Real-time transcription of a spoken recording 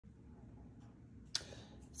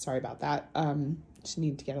Sorry about that. Just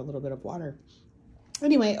need to get a little bit of water.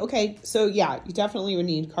 Anyway, okay, so yeah, you definitely would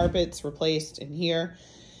need carpets replaced in here.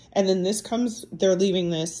 And then this comes, they're leaving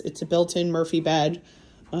this, it's a built-in Murphy bed.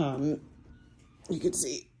 You can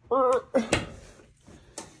see.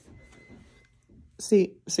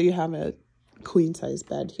 See, so you have a queen size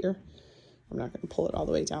bed here. I'm not going to pull it all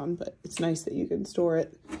the way down, but it's nice that you can store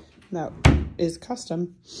it. That is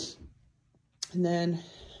custom. And then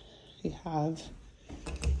you have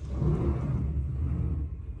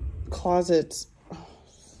closets.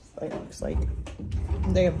 It looks like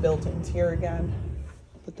they have built-ins here again,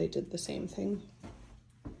 but they did the same thing.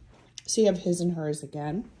 So you have his and hers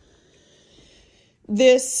again.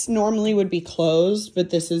 This normally would be closed,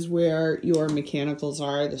 but this is where your mechanicals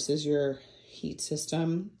are. This is your heat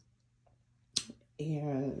system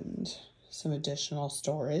and some additional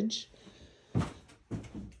storage.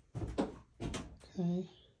 Okay.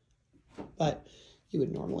 But you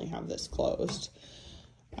would normally have this closed.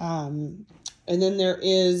 And then there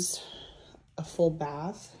is a full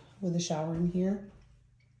bath with a shower in here.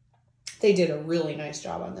 They did a really nice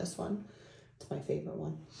job on this one. It's my favorite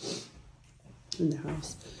one in the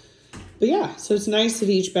house. But yeah, so it's nice that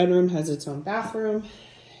each bedroom has its own bathroom.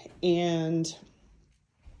 And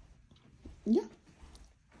yeah,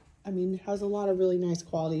 I mean, it has a lot of really nice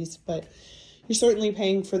qualities, but you're certainly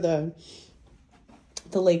paying for the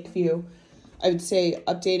lake view. I would say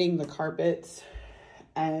updating the carpets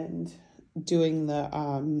and doing the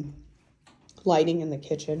lighting in the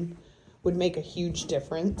kitchen would make a huge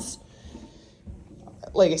difference.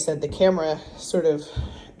 Like I said, the camera sort of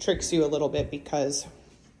tricks you a little bit because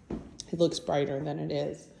it looks brighter than it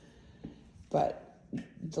is, but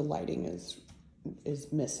the lighting is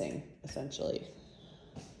missing essentially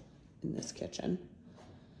in this kitchen.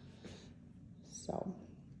 So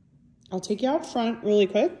I'll take you out front really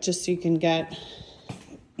quick just so you can get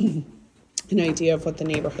an idea of what the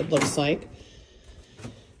neighborhood looks like.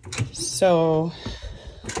 So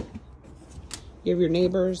you have your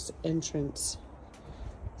neighbor's entrance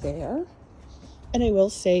there. And I will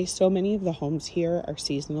say so many of the homes here are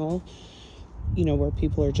seasonal, you know, where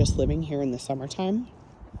people are just living here in the summertime.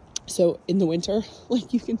 So in the winter,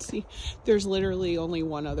 like you can see, there's literally only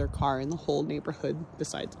one other car in the whole neighborhood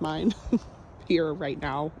besides mine here right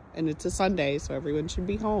now. And it's a Sunday, so everyone should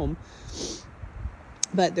be home.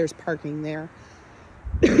 But there's parking there.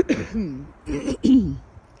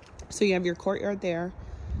 So you have your courtyard there.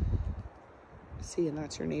 See, and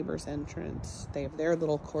that's your neighbor's entrance. They have their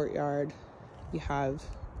little courtyard. You have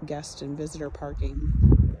guest and visitor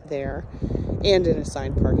parking there and an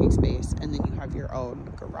assigned parking space. And then you have your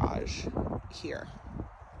own garage here,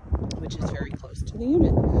 which is very close to the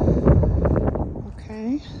unit.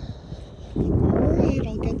 Okay. All right,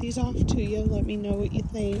 I'll get these off to you. Let me know what you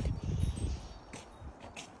think.